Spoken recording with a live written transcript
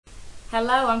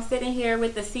Hello, I'm sitting here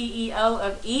with the CEO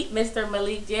of EAT, Mr.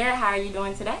 Malik Jarrett. How are you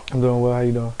doing today? I'm doing well. How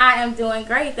you doing? I am doing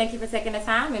great. Thank you for taking the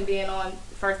time and being on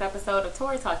the first episode of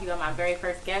Tory Talk. You are my very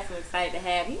first guest. I'm excited to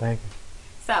have you. Thank you.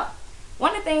 So,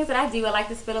 one of the things that I do, I like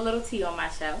to spill a little tea on my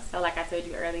show. So, like I told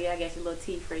you earlier, I guess a little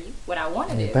tea for you. What I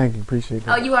want to do. Thank you. Appreciate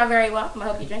that. Oh, you are very welcome. I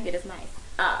hope you drink it. It's nice.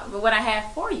 But what I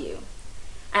have for you,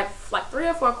 I have like 3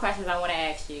 or 4 questions I want to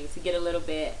ask you to get a little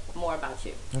bit more about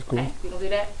you. That's cool. Okay, we gonna do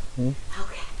that? Mm-hmm.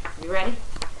 Okay, you ready?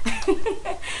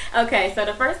 Okay, so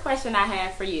the first question I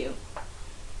have for you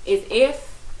is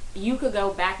if you could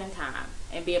go back in time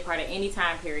and be a part of any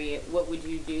time period, what would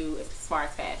you do as far as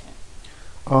fashion?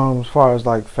 As far as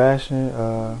like fashion,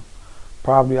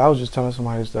 probably I was just telling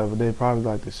somebody this the other day. Probably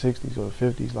like the '60s or the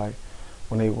 '50s, like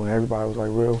when everybody was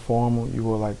like real formal. You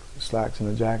wore like slacks and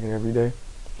a jacket every day.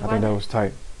 I think that was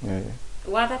tight. Yeah.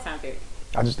 Why that time period?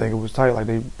 I just think it was tight. Like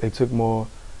they took more.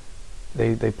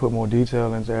 They put more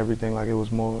detail into everything. Like it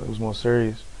was more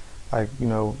serious. Like, you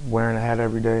know, wearing a hat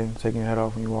every day, taking your hat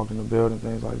off when you walk in the building,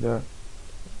 things like that.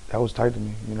 That was tight to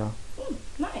me, you know.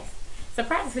 Nice.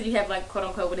 Surprised because you have like quote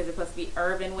unquote what is it supposed to be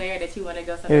urban wear that you want to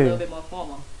go something a little bit more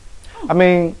formal. I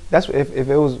mean, that's if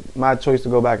it was my choice to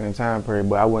go back in the time period,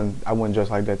 but I wouldn't dress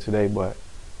like that today. But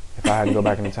if I had to go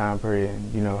back in the time period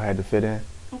and, you know, had to fit in,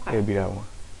 it'd be that one.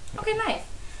 Okay, nice.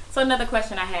 So another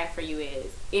question I have for you is,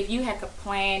 if you had to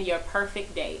plan your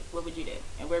perfect date, what would you do?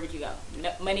 And where would you go?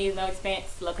 No, money is no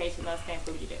expense, location no expense,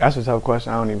 what would you do? That's a tough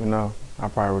question. I don't even know. I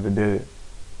probably would have did it.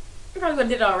 You probably would have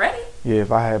did it already? Yeah,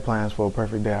 if I had plans for a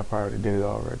perfect day, I probably would have did it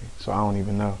already. So I don't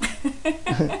even know.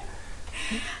 Okay.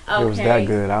 If it was that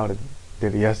good, I would have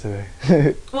did it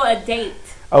yesterday. Well, a date.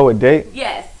 Oh, a date?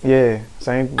 Yes. Yeah,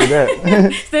 same with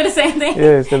that. Still the same thing?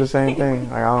 Yeah, it's still the same thing.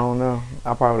 Like, I don't know.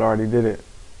 I probably already did it.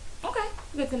 Okay,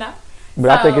 good to know.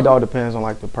 But I think it all depends on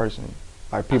like the person.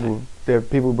 Like people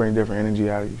bring different energy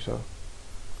out of you, so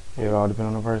it all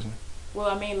depends on the person. Well,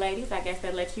 I mean, ladies, I guess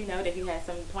that lets you know that you have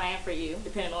something planned for you,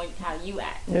 depending on how you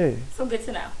act. Yeah. So good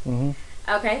to know. Mhm.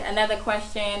 Okay, another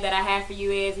question that I have for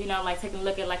you is, you know, like taking a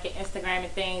look at like your Instagram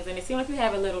and things, and it seems like you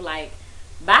have a little like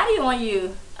body on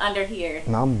you under here.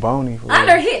 No, I'm bony for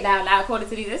Under real. here now, according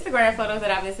to these Instagram photos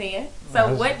that I've been seeing.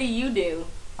 So what do you do?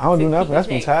 I don't do to nothing. keep That's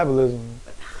in shape? metabolism.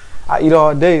 I eat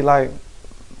all day. Like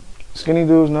skinny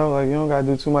dudes know, like you don't gotta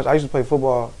do too much. I used to play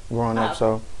football growing up,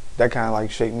 so that kind of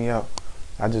like shaped me up.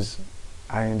 I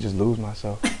didn't just lose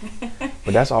myself.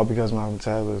 But that's all because of my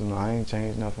metabolism. I ain't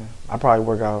changed nothing. I probably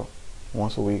work out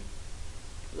once a week.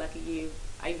 Lucky you.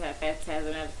 I used to have fast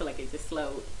metabolism, and I just feel like it just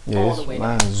slowed Yeah, all the way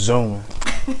down. mine's zooming.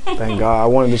 Thank God. I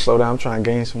wanted to slow down. I'm trying to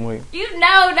gain some weight.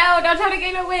 No, don't try to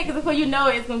gain no weight, because before you know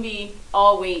it, it's gonna be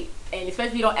all weight, and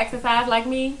especially if you don't exercise like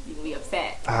me, you can be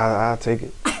upset. I'll take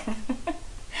it.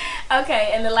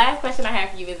 Okay, and the last question I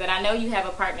have for you is that I know you have a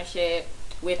partnership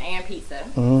with Ann Pizza,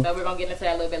 Mhm. so we're gonna get into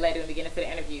that a little bit later when we get into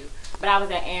the interview. But I was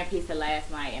at Ann Pizza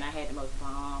last night, and I had the most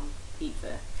bomb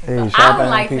pizza. Hey, So shout I out would to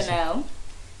like Ann to Pizza. know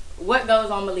what goes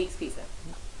on Malik's pizza.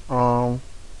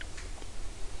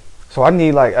 So I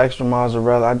need like extra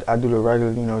mozzarella. I do the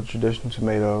regular, you know, traditional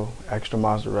tomato, extra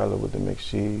mozzarella with the mixed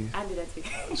cheese, I do that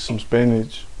too. some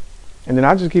spinach, and then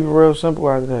I just keep it real simple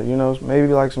after that. You know, maybe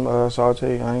like some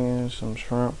sauteed onions, some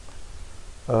shrimp,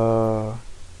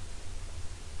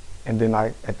 and then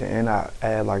like at the end I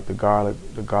add like the garlic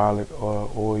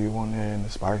oil on there and the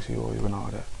spicy oil and all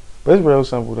that. But it's real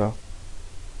simple though.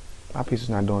 My pizza's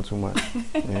not doing too much.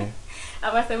 Yeah.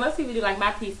 I was say most people do like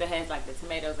my pizza has like the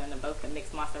tomatoes and both the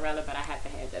mixed mozzarella, but I have to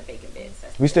have the bacon bits.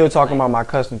 We still talking about my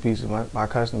custom pizza. My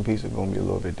custom pizza gonna be a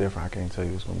little bit different. I can't tell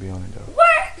you what's gonna be on it though.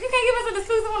 What? You can't give us an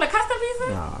exclusive on a custom pizza?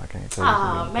 No, I can't tell you.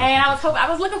 Oh man, I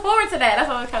was looking forward to that. That's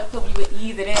why I was hoping you would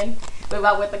ease it in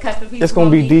about what the custom pizza. It's gonna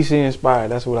be DC inspired.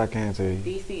 That's what I can tell you.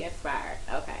 DC inspired.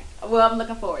 Okay. Well, I'm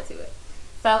looking forward to it.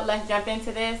 So let's jump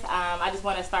into this. I just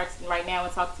want to start right now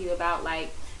and talk to you about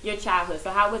like your childhood.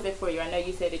 So how was it for you? I know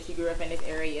you said that you grew up in this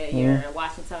area. You're a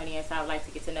Washingtonian, so I would like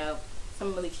to get to know some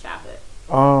of Malik's childhood.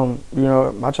 You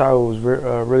know, my childhood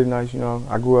was really nice. You know,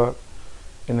 I grew up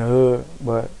in the hood,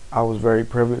 but I was very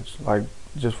privileged. Like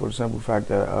just for the simple fact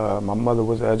that my mother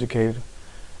was an educator,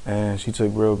 and she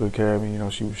took real good care of me. You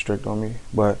know, she was strict on me,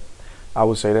 but I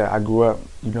would say that I grew up,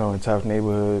 you know, in tough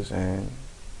neighborhoods, and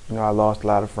you know, I lost a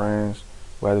lot of friends,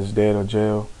 whether it's dead or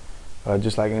jail,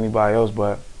 just like anybody else.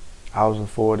 But I was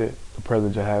afforded the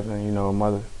privilege of having, you know, a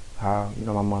mother, how, you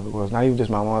know, my mother was. Not even just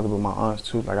my mother, but my aunts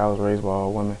too. Like I was raised by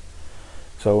all women.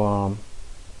 So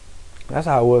that's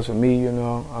how it was for me, you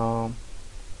know.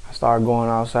 I started going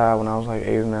outside when I was like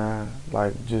 8 or 9,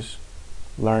 like just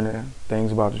learning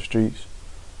things about the streets.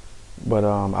 But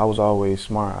I was always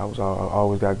smart. I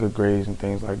always got good grades and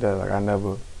things like that. Like I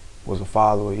never was a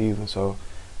follower either. So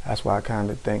that's why I kind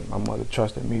of think my mother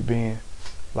trusted me being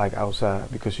like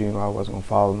outside, because she knew I wasn't gonna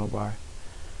follow nobody.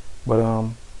 But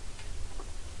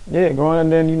yeah, growing up,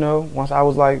 then once I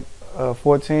was like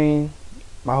 14,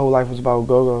 my whole life was about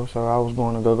go-go. So I was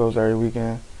going to go-go's every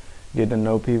weekend, getting to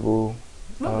know people.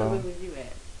 What go-go was you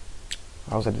at?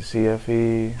 I was at the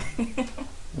CFE.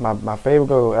 My favorite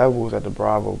go-go ever was at the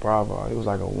Bravo. It was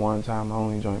like a one-time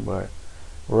only joint, but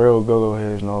real go-go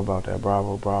heads know about that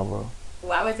Bravo.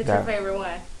 Why was it your favorite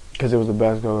one? Because it was the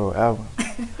best go-go ever.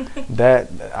 That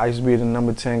I used to be the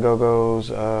number 10 go-go's.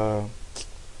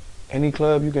 Any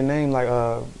club you can name, like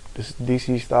this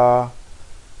DC Star.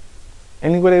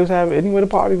 Anywhere they was having, anywhere the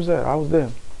party was at, I was there.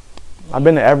 I've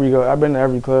been to every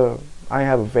club. I ain't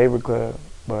have a favorite club,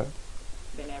 but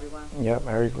been to everyone. Yep,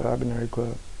 every club. I've been to every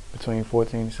club between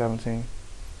 14 and 17.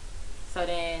 So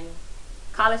then,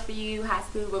 college for you, high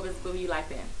school, what were you like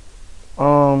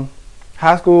then?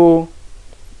 High school,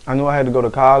 I knew I had to go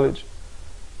to college,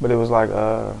 but it was like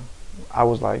I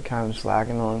was like kind of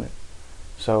slacking on it.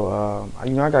 So I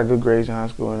got good grades in high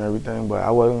school and everything, but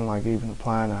I wasn't like even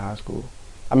applying to high school.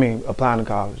 I mean, applying to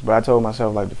college. But I told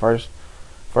myself like the first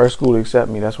school to accept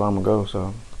me, that's where I'm gonna go.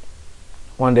 So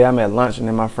one day I'm at lunch and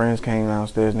then my friends came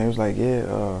downstairs and they was like,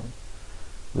 yeah,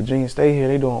 Virginia State here,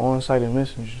 they doing on-site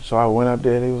admissions. So I went up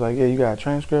there, they was like, yeah, you got a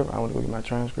transcript? I went to go get my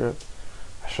transcript.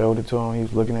 I showed it to him, he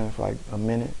was looking at it for like a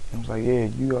minute. And was like, yeah,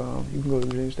 you can go to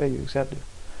Virginia State, you accept it.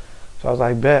 So I was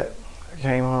like, bet. I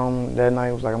came home that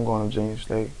night, was like, I'm going to Virginia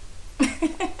State.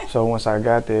 So once I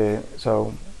got there,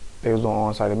 so they was doing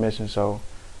on-site admissions. So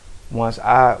once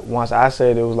I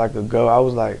said it was like a go, I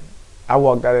was like, I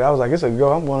walked out of there, I was like, it's a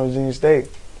go, I'm going to Virginia State.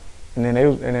 And then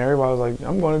everybody was like,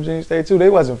 I'm going to Virginia State too. They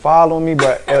wasn't following me,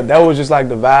 but that was just like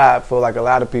the vibe for like a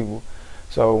lot of people.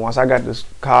 So once I got to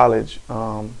college,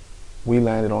 we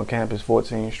landed on campus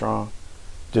 14 strong,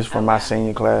 just from my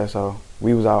senior class. So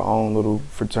we was our own little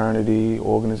fraternity,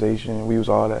 organization, we was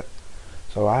all that.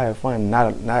 So I had fun,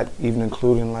 not even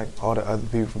including like all the other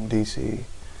people from DC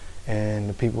and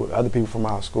other people from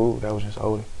our school that was just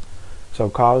older. So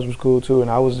college was cool too,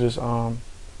 and I was just,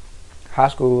 high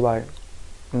school, like,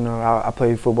 I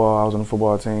played football, I was on the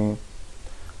football team.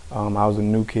 I was a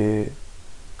new kid,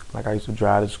 like I used to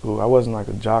drive to school. I wasn't like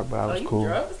a jock, but I was cool. You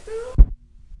drove to school?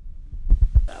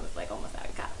 I was like almost out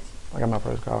of college. I got my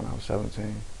first car when I was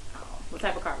 17. Oh, what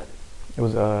type of car was it? It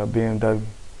was a BMW.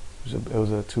 It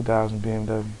was a 2000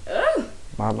 BMW. Ooh.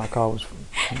 My car was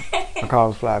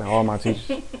fly than all my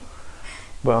teachers.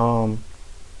 But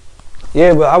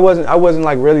yeah, but I wasn't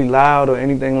like really loud or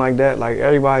anything like that. Like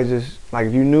everybody just like,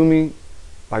 if you knew me,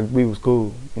 like we was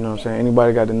cool. You know what I'm saying?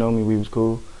 Anybody got to know me, we was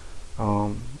cool.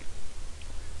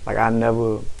 Like I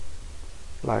never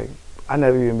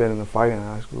even been in a fight in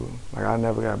high school. Like I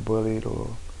never got bullied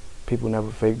or people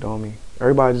never faked on me.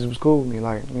 Everybody just was cool with me,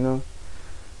 like,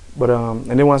 But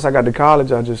and then once I got to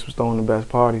college, I just was throwing the best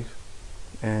parties,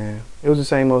 and it was the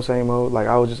same old. Like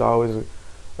I was just always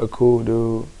a cool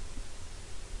dude.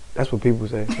 That's what people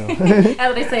say. So. That's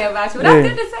what they say about you. But that's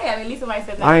good to say. I mean, at least somebody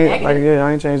said nothing negative.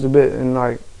 I ain't changed a bit, and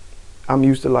like I'm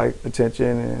used to like attention,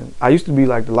 and I used to be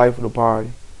like the life of the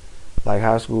party. Like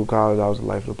high school, college, I was the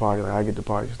life of the party. Like I get the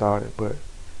party started, but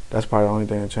that's probably the only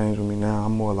thing that changed with me now.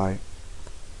 I'm more like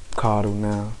coddled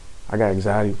now. I got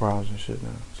anxiety problems and shit now.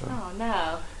 So. Oh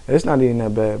no. It's not even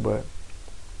that bad, but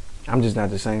I'm just not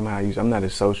the same how I used. I'm not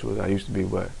as social as I used to be,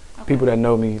 but people that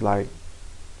know me like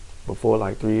before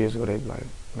like 3 years ago, they be like,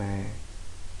 man,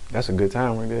 that's a good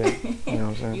time right there. You know what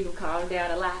I'm saying? You calmed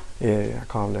down a lot. Yeah, I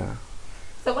calmed down.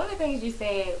 So one of the things you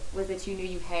said was that you knew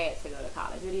you had to go to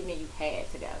college. What do you mean you had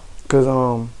to go? Cause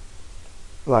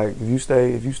like if you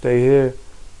stay here,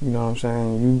 you know what I'm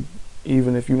saying,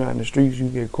 even if you're not in the streets, you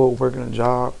get caught working a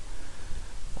job.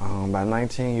 By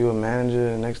 19, you a manager,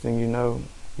 and next thing you know,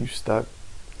 you stuck.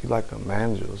 You like a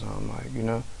manager or something, like,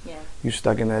 Yeah. You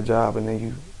stuck in that job, and then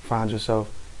you find yourself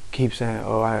keep saying,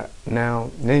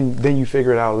 then you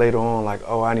figure it out later on, like,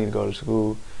 oh, I need to go to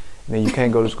school. And then you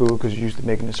can't go to school because you're used to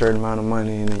making a certain amount of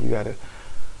money, and then you got to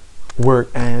work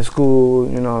and school,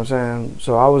 you know what I'm saying?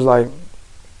 So I was like,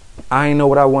 I didn't know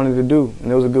what I wanted to do,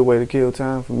 and it was a good way to kill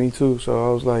time for me too. So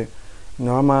I was like,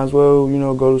 I might as well,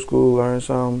 go to school, learn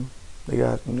something. They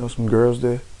got, some girls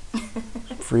there, some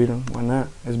freedom, why not?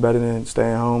 It's better than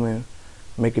staying home and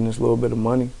making this little bit of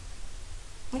money.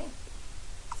 Yeah.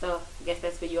 So I guess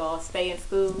that's where you all stay in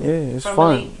school. Yeah, it's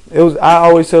fun. I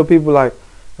always tell people, like,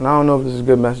 and I don't know if this is a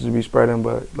good message to be spreading,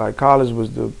 but like college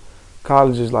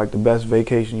is like the best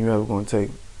vacation you ever gonna take.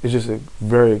 It's just a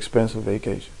very expensive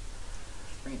vacation.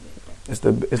 It's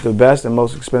the best and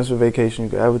most expensive vacation you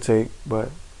could ever take,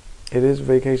 but It is a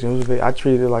vacation. It was I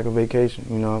treated it like a vacation.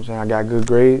 You know what I'm saying? I got good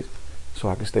grades, so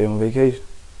I could stay on vacation.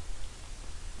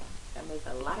 That makes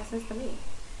a lot of sense to me.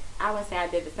 I would say I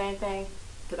did the same thing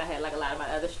because I had like a lot of my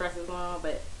other stresses going on,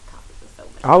 but college was so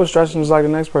much I was better. stressing just like the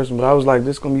next person, but I was like,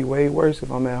 this gonna be way worse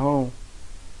if I'm at home.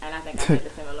 And I think I had the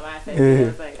similar mindset. Yeah. It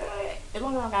was like, as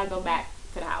long as I gotta go back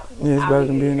to the house, Yeah, it's I'll better be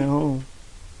than good. being at home.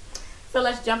 So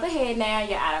let's jump ahead now.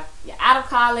 You're out of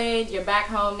college. You're back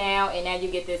home now, and now you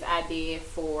get this idea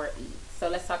for Eat. So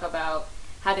let's talk about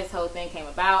how this whole thing came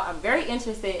about. I'm very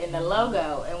interested in the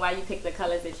logo and why you picked the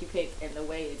colors that you picked and the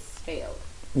way it's spelled.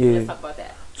 Yeah. Let's talk about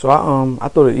that. So I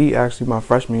thought of Eat actually my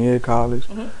freshman year of college,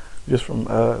 just from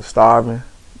starving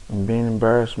and being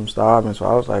embarrassed from starving. So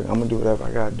I was like, I'm gonna do whatever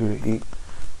I gotta do to eat.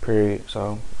 Period.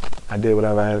 So I did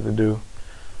whatever I had to do,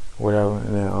 whatever.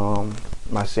 And then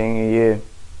my junior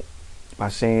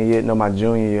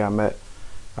year, I met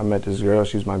this girl.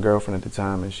 She was my girlfriend at the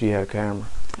time, and she had a camera.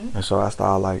 And so I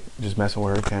started like just messing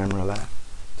with her camera a lot,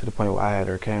 to the point where I had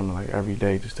her camera like every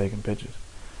day, just taking pictures.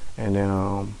 And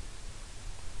then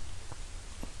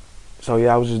so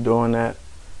yeah, I was just doing that,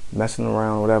 messing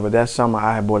around, whatever. That summer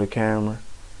I had bought a camera,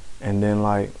 and then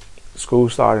like school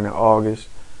started in August.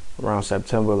 Around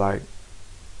September, like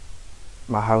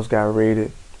my house got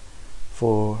raided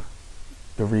for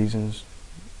the reasons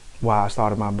why I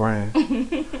started my brand.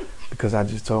 Because I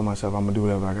just told myself I'm gonna do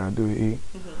whatever I gotta do to eat.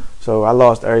 So I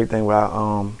lost everything.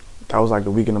 That was like the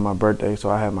weekend of my birthday,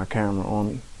 so I had my camera on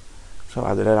me. So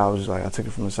after that, I was just like, I took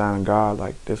it from the sign of God,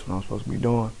 like this is what I'm supposed to be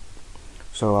doing.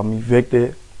 So I'm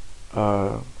evicted.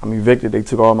 They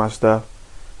took all my stuff.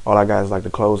 All I got is like the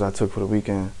clothes I took for the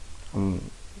weekend. And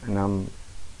I'm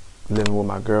living with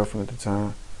my girlfriend at the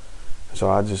time. So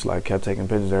I just like kept taking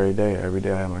pictures every day. Every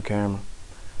day I had my camera.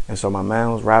 And so my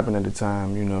man was rapping at the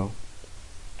time, you know.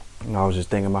 And I was just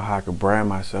thinking about how I could brand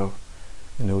myself.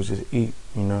 And it was just Eat,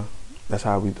 you know. That's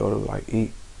how we thought it was, like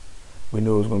Eat. We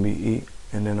knew it was gonna be Eat.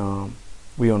 And then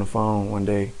we on the phone one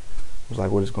day, was like,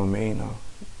 what it's gonna mean, though.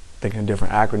 Thinking of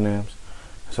different acronyms.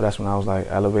 So that's when I was like,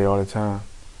 Elevate all the time.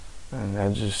 And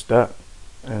that just stuck.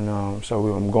 And so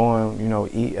I'm going, you know,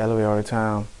 Eat, Elevate all the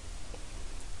time.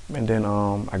 And then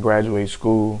I graduate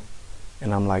school,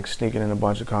 and I'm like sneaking in a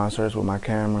bunch of concerts with my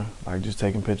camera, like just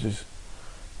taking pictures.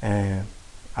 And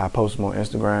I post them on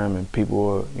Instagram, and people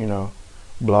would, you know,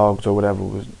 blogs or whatever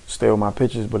would steal my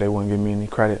pictures, but they wouldn't give me any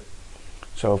credit.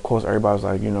 So of course everybody was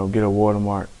like, you know, get a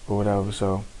watermark or whatever.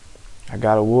 So I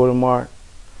got a watermark,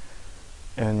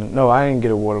 and no, I didn't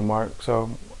get a watermark. So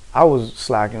I was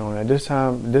slacking on it. At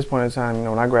this point in time, you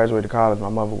know, when I graduated college, my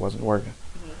mother wasn't working.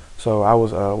 So I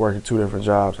was working 2 different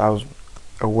jobs. I was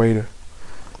a waiter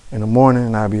in the morning,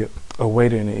 and I'd be a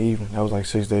waiter in the evening. That was like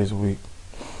 6 days a week.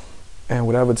 And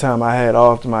whatever time I had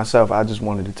off to myself, I just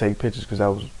wanted to take pictures because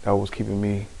that was keeping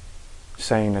me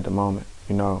sane at the moment.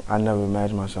 You know, I never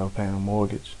imagined myself paying a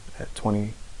mortgage at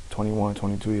 20, 21,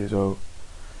 22 years old.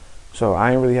 So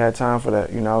I ain't really had time for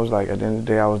that. You know, I was like, at the end of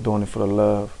the day, I was doing it for the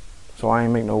love. So I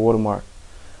ain't make no watermark.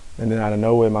 And then out of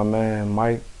nowhere, my man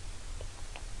Mike,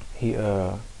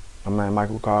 my man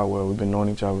Michael Caldwell, we've been knowing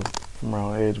each other from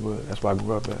around Edgewood. That's where I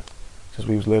grew up at, since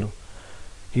we was little.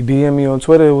 He DM'd me on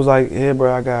Twitter. It was like, hey,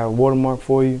 bro, I got a watermark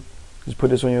for you. Just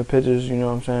put this on your pictures, you know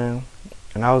what I'm saying?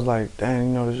 And I was like, dang,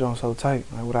 you know, this joint's so tight.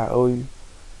 Like, what I owe you?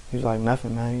 He was like,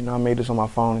 nothing, man. You know, I made this on my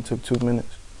phone. It took 2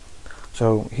 minutes.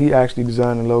 So he actually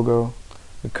designed the logo,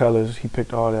 the colors. He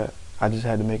picked all that. I just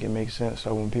had to make it make sense.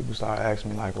 So when people started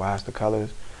asking me, like, why is the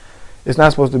colors? It's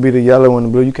not supposed to be the yellow and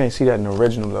the blue. You can't see that in the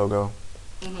original logo.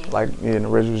 Like, yeah, the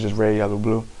original was just red, yellow,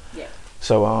 blue. Yeah.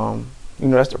 So, you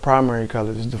know, that's the primary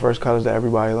colors. It's the first colors that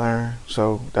everybody learn.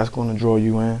 So that's going to draw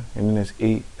you in. And then it's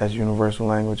Eat. That's universal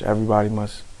language. Everybody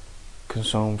must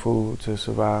consume food to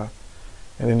survive.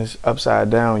 And then it's upside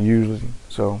down usually.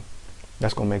 So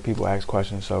that's going to make people ask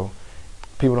questions. So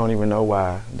people don't even know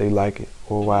why they like it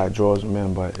or why it draws them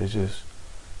in, but it's just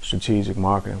strategic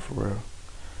marketing for real.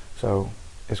 So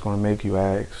it's going to make you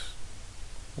ask,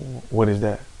 what is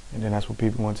that? And then that's what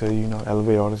people want to tell you, you know,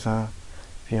 elevate all the time.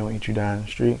 If you don't eat, you die in the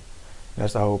street.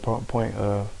 That's the whole point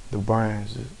of the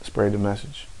brands, to spread the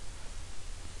message.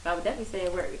 I would definitely say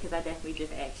it worked because I definitely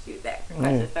just asked you that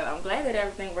question. So I'm glad that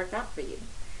everything worked out for you.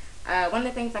 One of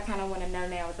the things I kind of want to know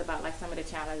now is about like some of the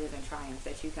challenges and triumphs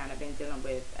that you kind of been dealing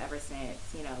with ever since,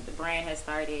 you know, the brand has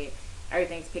started,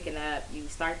 everything's picking up, you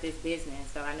start this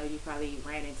business, so I know you probably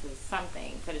ran into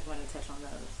something. So I just wanted to touch on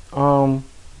those.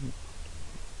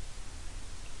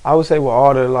 I would say with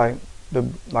all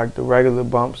the regular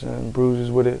bumps and bruises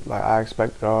with it, like I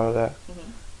expected all of that.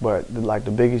 But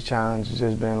the biggest challenge has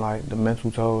just been like the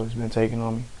mental toll it's been taking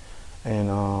on me, and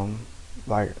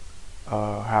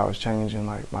how it's changing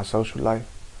like my social life.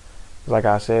 Cause like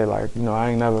I said, like, you know, I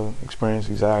ain't never experienced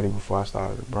anxiety before I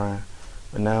started the brand.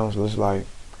 But now it's just like,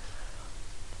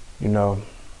 you know,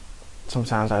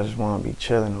 sometimes I just want to be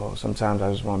chilling, or sometimes I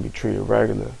just want to be treated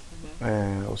regular,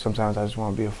 and or sometimes I just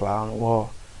want to be a fly on the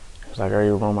wall. It's like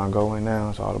every room I go in now,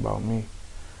 it's all about me,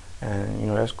 and you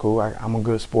know that's cool. I'm a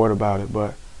good sport about it,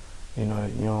 but you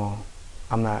know,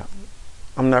 I'm not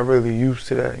really used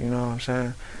to that. You know what I'm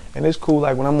saying? And it's cool.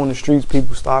 Like when I'm on the streets,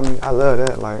 people stop me. I love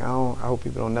that. Like I hope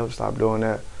people don't never stop doing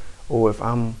that. Or if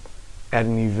I'm at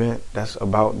an event that's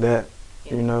about that,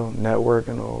 you know,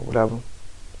 networking or whatever,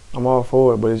 I'm all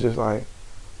for it. But it's just like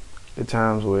the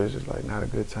times where it's just like not a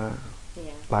good time.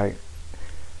 Yeah. Like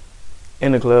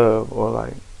in the club, or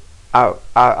like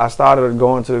I started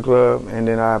going to the club, and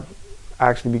then I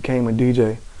actually became a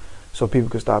DJ, so people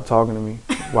could stop talking to me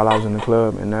while I was in the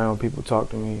club. And now people talk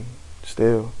to me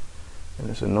still, and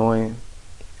it's annoying.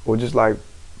 Or just like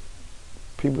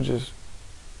people just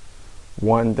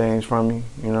wanting things from me,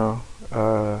 you know.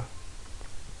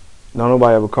 No,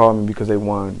 nobody ever called me because they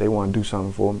want to do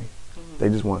something for me. They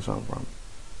just want something from me.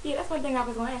 Yeah, that's one thing I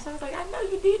was going to ask. I was like, I know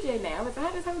you DJ now. I was like,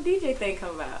 how does some DJ thing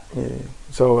come about? Yeah.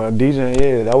 So DJing,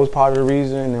 yeah, that was part of the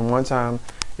reason. And one time,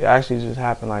 it actually just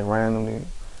happened like randomly.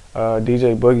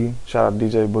 DJ Boogie, shout out to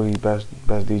DJ Boogie, best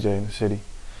DJ in the city,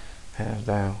 hands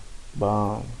down.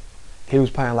 But he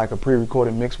was playing like a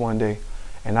pre-recorded mix one day,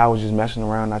 and I was just messing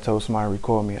around. And I told somebody to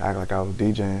record me, act like I was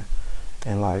DJing,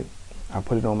 and like I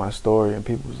put it on my story, and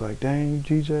people was like, "Dang, you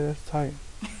DJ, that's tight."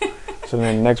 So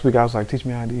then next week I was like, "Teach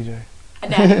me how to DJ." And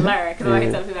now you learn, because I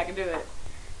can tell people I can do it.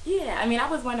 Yeah, I mean, I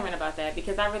was wondering about that,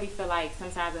 because I really feel like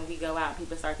sometimes when we go out and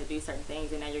people start to do certain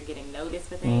things, and now you're getting noticed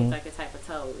for things, like the type of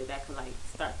toll that could like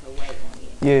start to weigh on you.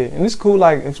 Yeah, and it's cool.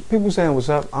 Like if people saying what's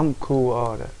up, I'm cool with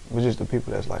all that. But just the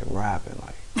people that's like rapping,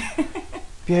 like,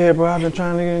 yeah, bro, I've been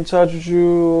trying to get in touch with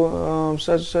you,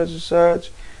 such and such and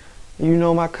such. You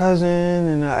know my cousin,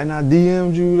 and I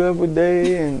DM'd you the other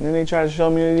day, and then they try to show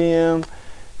me the DM.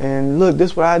 And look,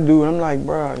 this what I do. And I'm like,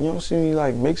 bro, you don't see me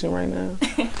like mixing right now?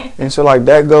 And so like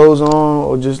that goes on,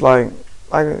 or just like,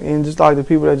 and just like the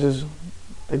people that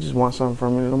they just want something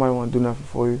from you. Nobody want to do nothing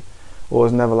for you. Or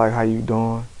it's never like how you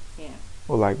doing. Yeah.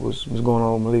 Or like what's going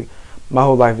on with Malik. My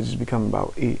whole life has just become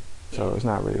about eat. So it's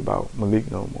not really about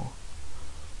Malik no more.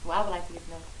 Well, I would like to get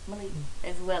to know Malik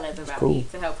as well as about cool.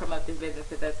 eat, to help promote this business,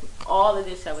 because that's all of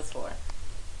this show is for.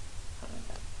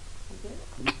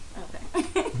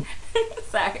 Okay.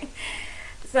 Sorry.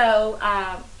 So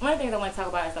one of the things I want to talk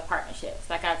about is the partnerships.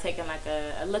 Like I've taken like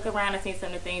a look around and seen some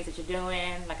of the things that you're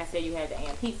doing. Like I said, you had the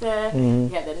AM Pizza, you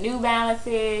had the New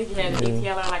Balances, you had the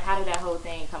BTLR. Like how did that whole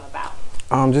thing come about?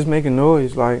 Just making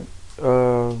noise, like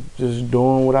just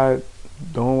doing what I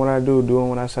do, doing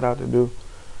what I set out to do.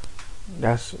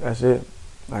 That's it.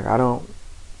 Like I know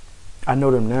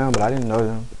them now, but I didn't know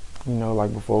them, you know,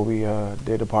 like before we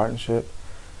did the partnership.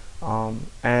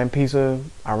 And Pizza,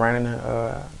 I ran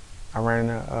into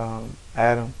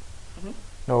Adam.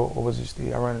 No, what was it,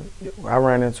 Steve? I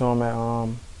ran into him at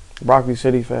Broccoli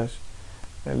City Fest,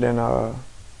 and then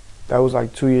that was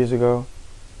like 2 years ago.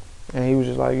 And he was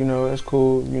just like, you know, that's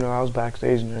cool. You know, I was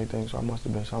backstage and everything, so I must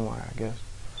have been somewhere, I guess.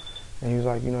 And he was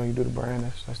like, you know, you do the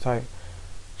brand, that's tight.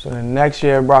 So the next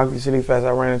year at Broccoli City Fest,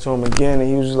 I ran into him again, and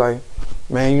he was just like,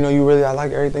 man, you know, I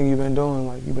like everything you've been doing.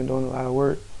 Like, you've been doing a lot of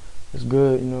work. It's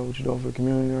good, you know, what you're doing for the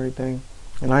community and everything.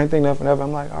 And I ain't think nothing of it.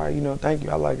 I'm like, all right, you know, thank you.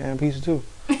 I like AM Pizza too.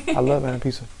 I love AM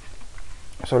Pizza.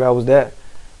 So that was that.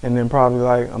 And then probably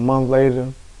like a month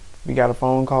later, we got a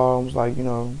phone call. It was like, you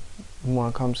know, we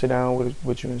want to come sit down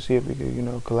with you and see if we could, you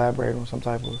know, collaborate on some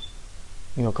type of,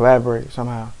 you know, collaborate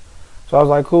somehow. So I was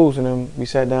like, cool. So then we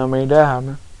sat down, made that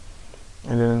happen.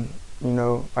 And then, you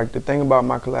know, like the thing about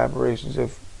my collaborations,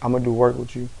 if I'm going to do work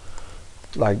with you,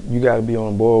 like you got to be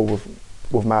on board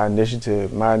with my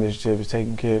initiative. My initiative is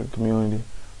taking care of the community,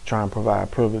 trying to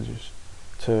provide privileges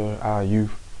to our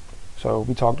youth. So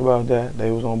we talked about that.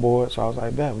 They was on board. So I was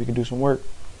like, bet, we could do some work.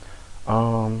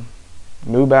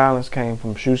 New Balance came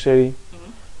from Shoe City.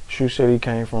 Shoe City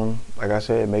came from, like I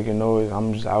said, making noise.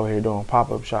 I'm just out here doing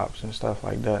pop-up shops and stuff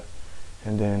like that.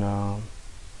 And then out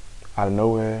of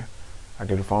nowhere, I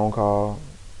get a phone call.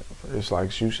 It's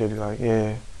like Shoe City, like,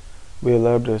 yeah, we'd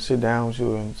love to sit down with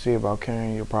you and see about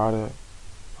carrying your product.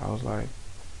 I was like,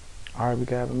 all right, we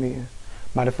can have a meeting.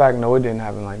 Matter of fact, no, it didn't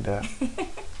happen like that.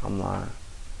 I'm lying.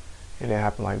 It didn't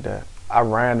happen like that. I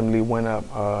randomly went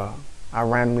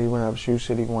up Shoe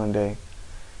City one day,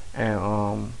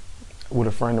 and with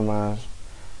a friend of mine,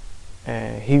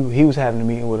 and he was having a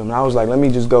meeting with him. And I was like, let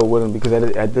me just go with him, because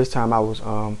at this time I was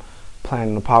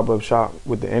planning a pop-up shop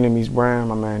with the Enemies brand,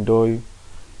 my man Doyle.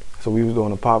 So we was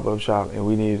doing a pop-up shop, and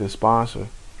we needed a sponsor.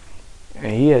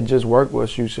 and he had just worked with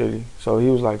Shoe City, so he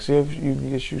was like, see if you can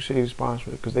get Shoe City to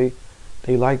sponsor it, because they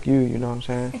like you, you know what I'm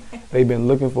saying? They've been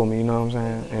looking for me, you know what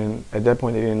I'm saying? And at that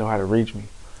point, they didn't know how to reach me.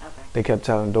 Okay. They kept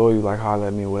telling Doyle, like, holler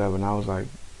at me or whatever, and I was like,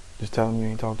 just tell them you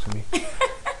ain't talk to me.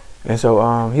 And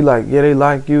so he like, yeah, they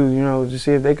like you, you know, just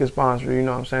see if they could sponsor, you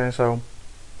know what I'm saying? So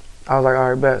I was like,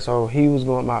 all right, bet. So he was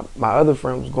going, my other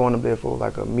friend was going up there for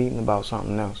like a meeting about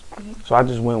something else. So I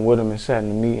just went with him and sat in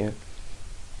the meeting.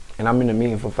 And I'm in the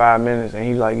meeting for 5 minutes, and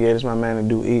he's like, yeah, this my man to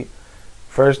do eat.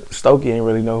 First, Stokey didn't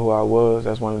really know who I was.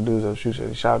 That's one of the dudes of Shoe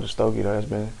City. Shout out to Stokey, though.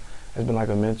 That's been like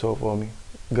a mentor for me.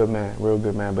 Good man, real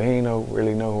good man. But he didn't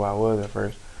really know who I was at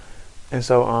first. And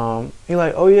so he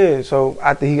like, oh yeah. So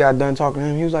after he got done talking to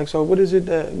him, he was like, so what is it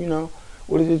that, you know,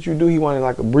 what is it you do? He wanted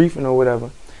like a briefing or whatever.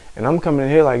 And I'm coming in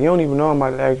here like, you don't even know I'm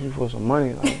about to ask you for some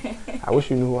money. Like, I wish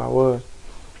you knew who I was.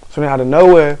 So then out of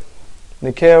nowhere,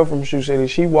 Nikhil from Shoe City,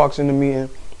 she walks in the meeting.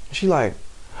 She like,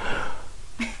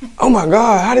 oh my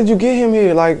God, how did you get him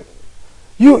here? Like,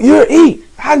 you're E.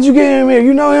 How did you get him here?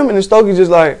 You know him? And then Stokey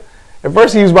just like, at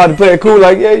first he was about to play it cool,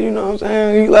 like, yeah, you know what I'm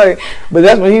saying? He like, but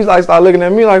that's when he's like, started looking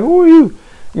at me like, who are you?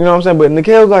 You know what I'm saying? But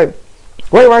Nikhil was like,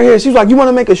 wait right here. She was like, you want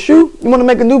to make a shoe? You want to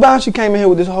make a New Balance? She came in here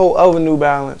with this whole other New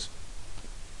Balance.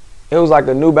 It was like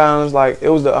a New Balance, like, it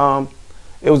was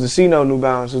the C-No New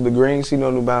Balance. It was the green C-No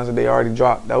New Balance that they already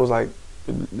dropped. That was like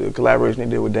the collaboration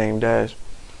they did with Dame Dash.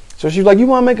 So she was like, you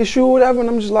want to make a shoe or whatever? And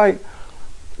I'm just like,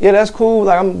 yeah, that's cool.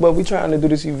 Like, but we trying to do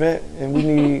this event and we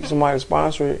need somebody to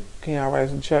sponsor it. Can y'all write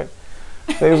us a check?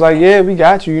 So they was like, yeah, we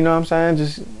got you. You know what I'm saying?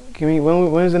 Just give me,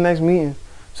 when's the next meeting?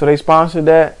 So they sponsored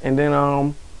that, and then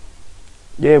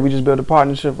yeah, we just built a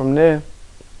partnership from there.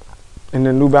 And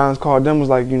then New Balance called them, was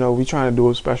like, you know, we trying to do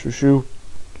a special shoe.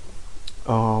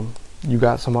 You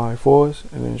got somebody for us?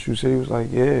 And then Shoe City was like,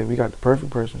 yeah, we got the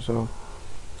perfect person. So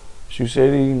Shoe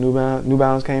City, New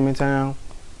Balance came in town.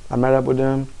 I met up with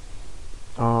them.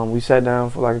 We sat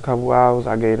down for like a couple hours.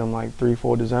 I gave them like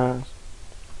 3-4 designs,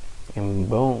 and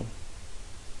boom.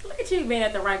 Look at you being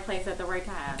at the right place at the right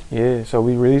time. Yeah, so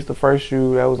we released the first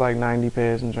shoe. That was like 90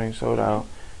 pairs and drinks sold out.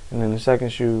 And then the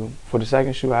second shoe,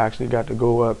 I actually got to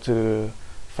go up to the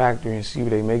factory and see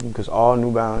what they making, because all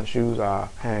New Balance shoes are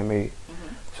handmade.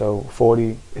 So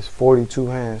it's 42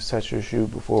 hands touch your shoe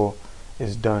before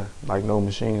it's done, like no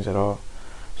machines at all.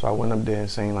 So I went up there and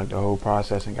seen like the whole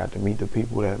process and got to meet the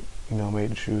people that, you know, made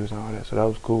the shoes and all that. So that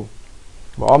was cool.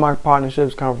 But all my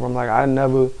partnerships come from like, I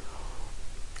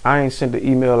ain't sent the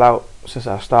email out since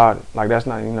I started. Like, that's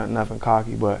not nothing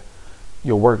cocky, but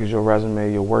your work is your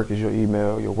resume, your work is your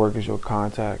email, your work is your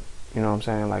contact. You know what I'm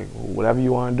saying? Like, whatever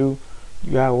you want to do,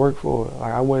 you gotta work for it.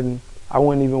 Like, I wouldn't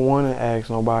even want to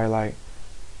ask nobody like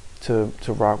to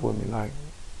rock with me. Like,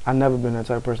 I never been that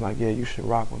type of person like, yeah, you should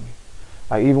rock with me.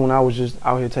 Like, even when I was just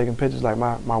out here taking pictures, like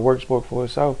my work spoke for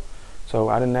itself. So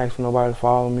I didn't ask for nobody to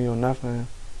follow me or nothing.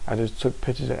 I just took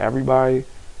pictures of everybody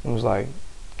and was like,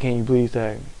 can you please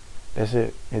tag me? That's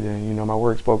it. And then, you know, my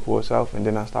work spoke for itself, and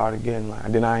then I started getting like,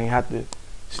 then I ain't have to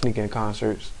sneak in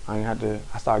concerts. I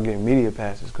started getting media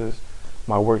passes because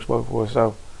my work spoke for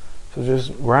itself. So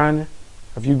just grinding.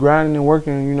 If you grinding and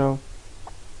working, you know,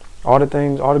 all the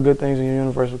good things in your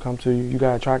universe will come to you. You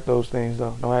gotta attract those things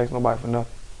though. Don't ask nobody for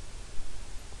nothing.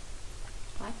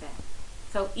 I like that.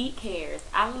 So Eat Cares.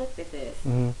 I looked at this.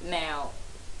 Now,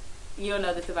 you don't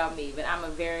know this about me, but I'm a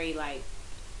very like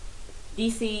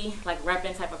DC, like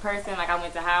repping type of person. Like, I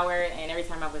went to Howard, and every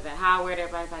time I was at Howard,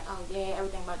 everybody's like, oh yeah,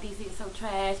 everything about DC is so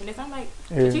trash. And I'm like,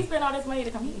 did you spend all this money to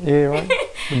come here? Yeah, right.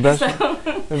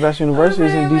 The best university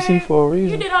is in DC for a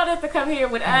reason. You did all this to come here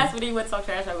with us, but you went so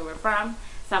trash where we were from.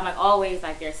 So I'm like, always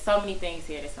like, there's so many things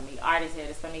here, there's so many artists here,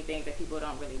 there's so many things that people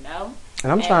don't really know.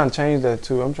 And I'm trying to change that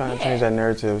too. I'm trying to change that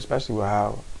narrative, especially with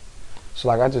Howard. So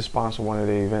like, I just sponsored one of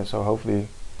the events, so hopefully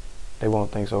they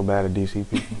won't think so bad of DC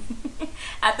people.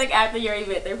 I think after your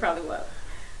event, they probably will.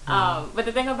 But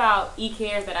the thing about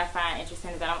eCares that I find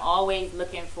interesting is that I'm always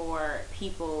looking for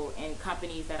people and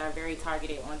companies that are very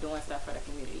targeted on doing stuff for the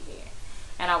community here.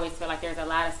 And I always feel like there's a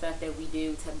lot of stuff that we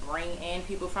do to bring in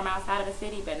people from outside of the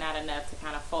city, but not enough to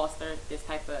kind of foster this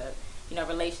type of, you know,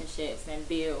 relationships and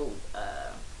build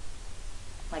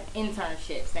like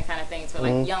internships and kind of things for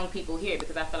like young people here,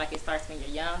 because I feel like it starts when you're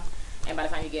young. And by the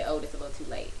time you get old, it's a little too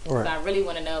late. Right. So I really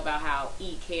want to know about how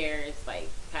eCares like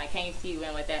kind of came to you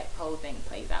and what that whole thing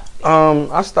plays out.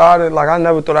 I started, like, I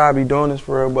never thought I'd be doing this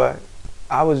for real, but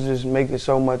I was just making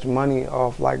so much money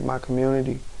off like my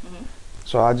community.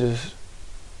 So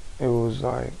it was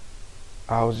like,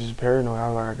 I was just paranoid. I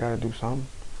was like, I gotta do something.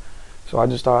 So I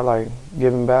just started like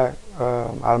giving back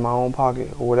out of my own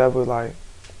pocket or whatever, like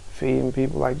feeding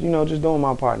people, like, you know, just doing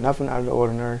my part. Nothing out of the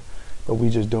ordinary, but we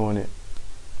just doing it.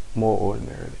 more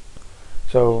ordinarily.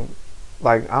 So,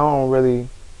 like, I don't really,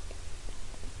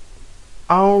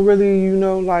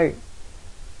 like,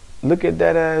 look at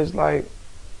that as, like,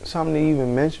 something to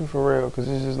even mention for real. Because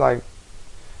it's just like,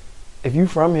 if you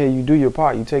from here, you do your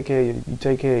part. You take care of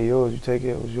yours. You take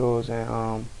care of yours.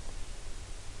 And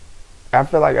I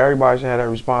feel like everybody should have that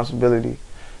responsibility.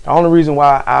 The only reason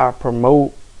why I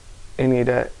promote any of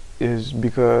that is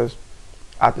because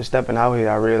after stepping out here,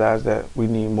 I realized that we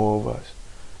need more of us.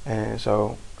 And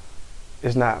so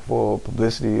it's not for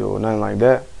publicity or nothing like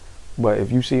that. But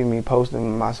if you see me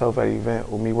posting myself at an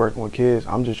event or me working with kids,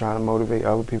 I'm just trying to motivate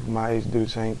other people my age to do the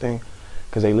same thing,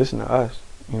 because they listen to us.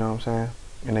 You know what I'm saying?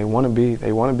 And they want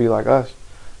to be like us.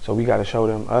 So we got to show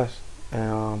them us.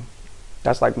 And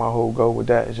that's like my whole goal with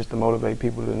that, is just to motivate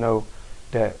people to know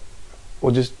that,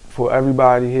 or just for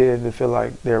everybody here to feel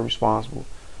like they're responsible.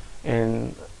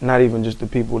 And not even just the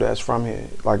people that's from here.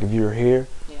 Like, if you're here,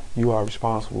 you are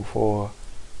responsible for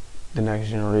the next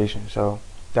generation. So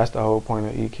that's the whole point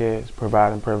of eKids,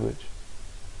 providing privilege.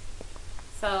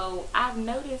 So I've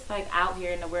noticed, like, out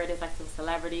here in the world, there's like some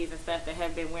celebrities and stuff that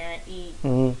have been wearing E.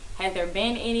 Has there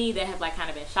been any that have like kind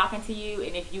of been shocking to you?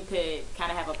 And if you could kind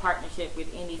of have a partnership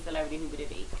with any celebrity, who would it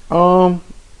be?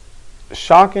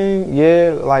 Shocking,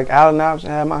 yeah. Like, Allen Iverson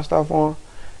had my stuff on,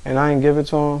 and I didn't give it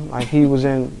to him. Like, he was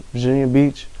in Virginia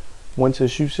Beach, went to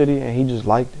Shoe City, and he just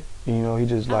liked it. He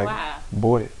just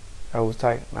bought it. That was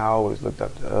tight. I always looked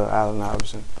up to Allen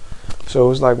Iverson. So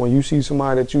it's like when you see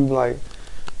somebody that you like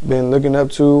been looking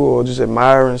up to or just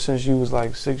admiring since you was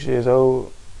like 6 years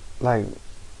old, like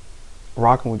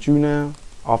rocking with you now,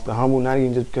 off the humble, not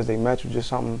even just because they met you, just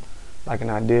something like an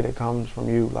idea that comes from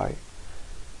you. Like,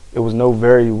 it was no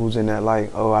variables in that,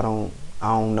 like, oh, I don't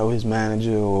know his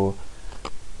manager, or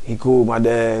he cool with my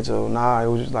dad. So nah, it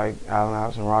was just like Allen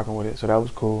Iverson rocking with it. So that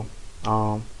was cool.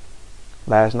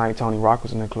 Last night Tony Rock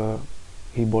was in the club.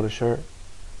 He bought a shirt.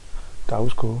 That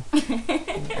was cool.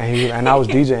 and I was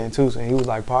DJing too, so he was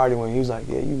like partying. He was like,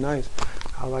 "Yeah, you nice."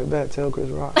 I was like, "Bet, tell Chris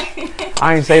Rock."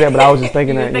 I didn't say that, but I was just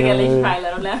thinking that.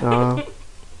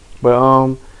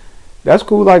 But that's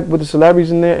cool. Like, with the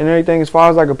celebrities in there and everything, as far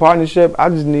as like a partnership, I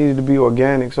just needed to be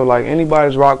organic. So like,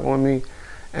 anybody's rocking with me,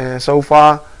 and so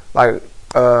far, like,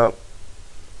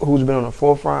 who's been on the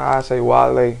forefront, I say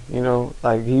Wale.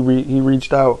 Like, he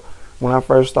reached out when I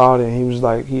first started, and he was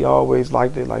like, he always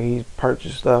liked it. Like, he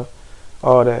purchased stuff,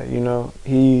 all that.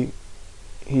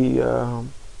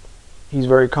 He's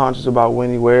very conscious about when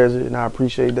he wears it, and I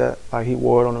appreciate that. Like, he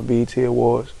wore it on the BET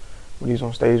Awards when he was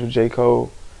on stage with J.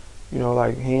 Cole.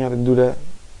 Like, he ain't had to do that.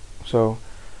 So,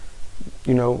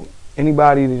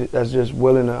 anybody that's just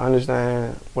willing to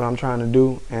understand what I'm trying to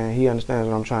do, and he understands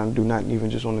what I'm trying to do, not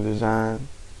even just on the design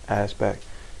aspect,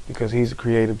 because he's a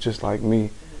creative just like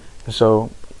me. And so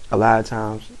a lot of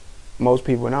times, most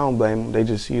people, and I don't blame them, they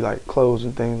just see like clothes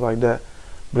and things like that.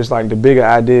 But it's like the bigger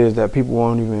ideas that people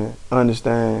won't even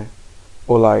understand,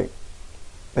 or like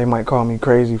they might call me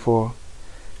crazy for.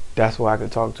 That's who I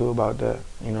could talk to about that.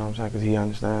 You know what I'm saying? Because he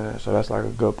understands that. So that's like a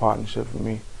good partnership for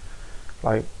me.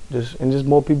 Like, just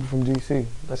more people from DC.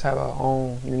 Let's have our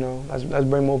own. Let's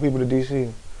bring more people to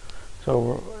DC.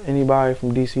 So anybody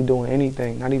from DC doing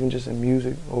anything, not even just in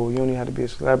music, or you don't even have to be a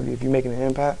celebrity. If you're making an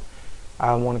impact,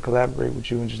 I want to collaborate with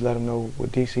you and just let them know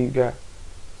what DC got.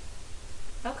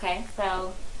 Okay,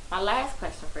 so my last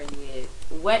question for you is,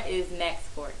 what is next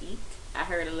for EAT? I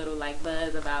heard a little like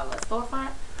buzz about a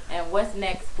storefront, and what's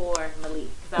next for Malik?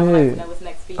 Because I would like to know what's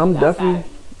next for you.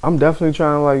 I'm definitely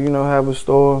trying to have a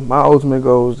store. My ultimate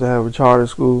goal is to have a charter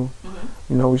school.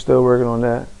 We're still working on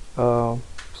that.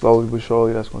 Slowly but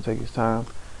surely, that's gonna take its time.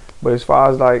 But as far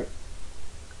as like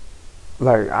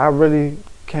I really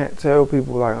can't tell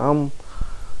people, like,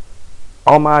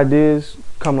 all my ideas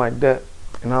come like that,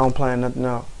 and I don't plan nothing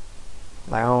out.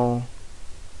 Like,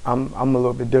 I'm a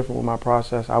little bit different with my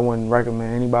process. I wouldn't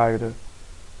recommend anybody to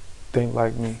think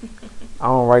like me. I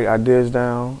don't write ideas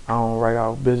down. I don't write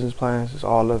out business plans. It's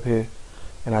all up here,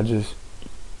 and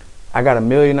I got a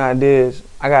million ideas.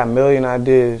 I got a million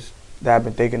ideas that I've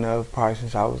been thinking of probably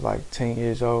since I was like 10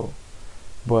 years old,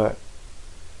 but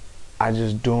I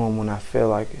just do them when I feel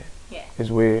like it. Yeah. It's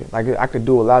weird. Like, I could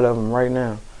do a lot of them right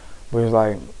now, but it's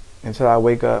like until I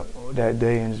wake up that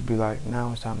day and just be like,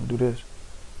 now it's time to do this.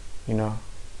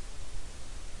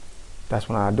 That's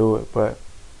when I do it. But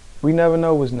we never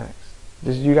know what's next.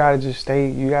 You gotta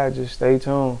stay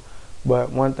tuned.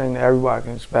 But one thing that everybody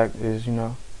can expect is,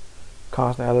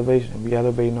 constant elevation. Be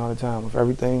elevating all the time. With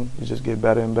everything, you just get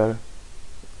better and better.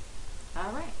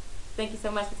 All right. Thank you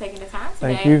so much for taking the time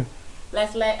today. Thank you.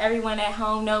 let's let everyone at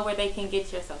home know where they can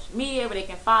get your social media, where they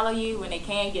can follow you, when they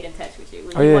can get in touch with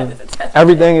you. Oh yeah,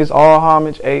 everything is All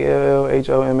Homage,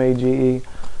 ALLHOMAGE,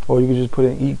 or you can just put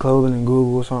in Eat Clothing in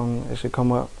Google or something. It should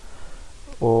come up.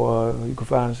 Or you can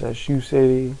find us at Shoe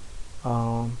City.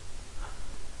 Or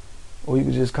you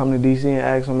can just come to DC and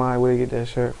ask somebody where they get that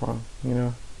shirt from, you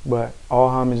know. But All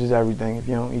Homage is everything. If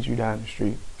you don't eat, you die in the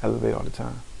street. Elevate all the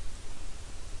time.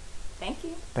 Thank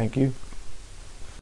you. Thank you.